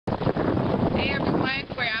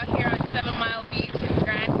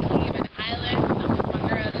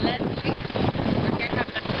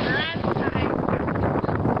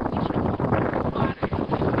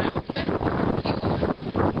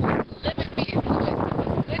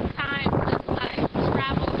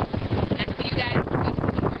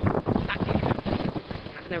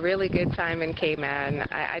really good time in Cayman.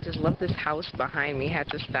 I just love this house behind me. Had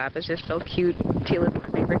to stop. It's just so cute. Teal is my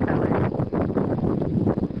favorite color.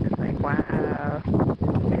 It's like, wow.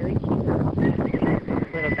 Really cute.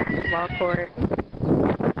 Little basketball court.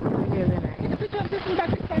 Really nice.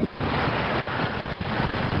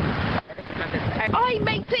 Hi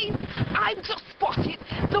matey, I've just spotted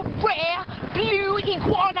the rare blue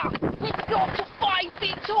iguana. It's got to 5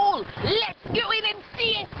 feet tall. Let's go in and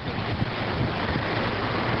see it.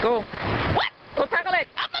 Go. What? Go tackle it.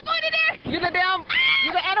 I'm not going in there. You the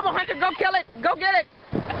animal hunter. Go kill it. Go get it.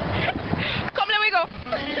 Come, let me go.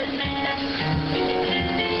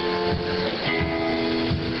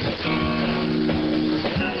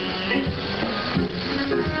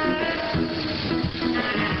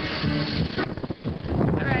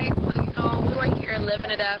 Alright, so we were here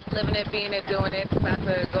living it up, living it, being it, doing it. About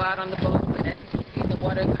to go out on the boat, but as you can see, the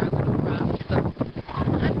waters are a little rough. So,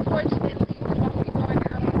 unfortunately, we won't be going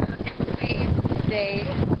out today,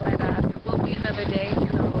 but it will be another day.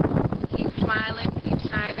 So, keep smiling, keep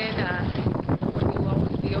shining. You'll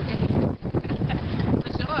always be okay.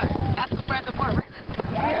 For sure. That's the breath of war, right?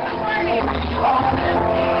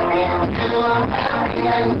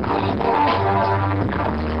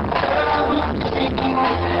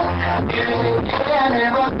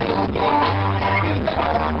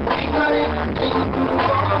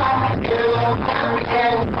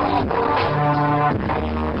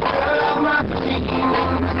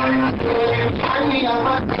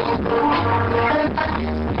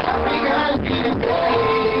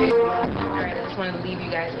 Alright, I just wanted to leave you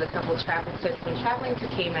guys with a couple of travel tips. When traveling to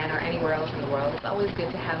Cayman or anywhere else in the world, it's always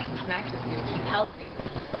good to have some snacks with you to keep healthy.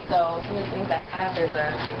 So some of the things I have, there's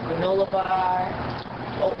a granola bar,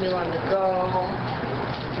 oatmeal on the go,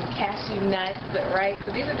 some cashew nuts, right?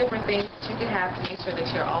 So these are different things that you can have to make sure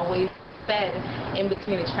that you're always fed in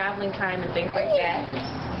between the traveling time and things like that.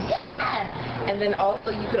 And then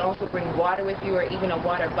also you could also bring water with you, or even a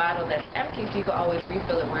water bottle that's empty, so you can always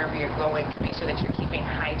refill it wherever you're going to make sure that you're keeping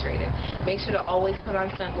hydrated. Make sure to always put on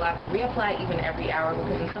sunblock, reapply even every hour,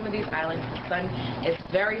 because in some of these islands the sun is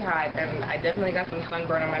very hot, and I definitely got some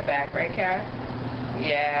sunburn on my back, right, Kass?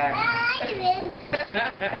 Yeah.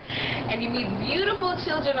 And you meet beautiful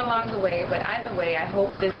children along the way, but either way, I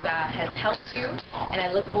hope this has helped you, and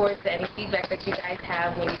I look forward to any feedback that you guys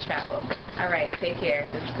have when you travel. Alright, take care.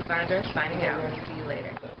 This is Cassandra signing out. See you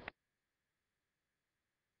later.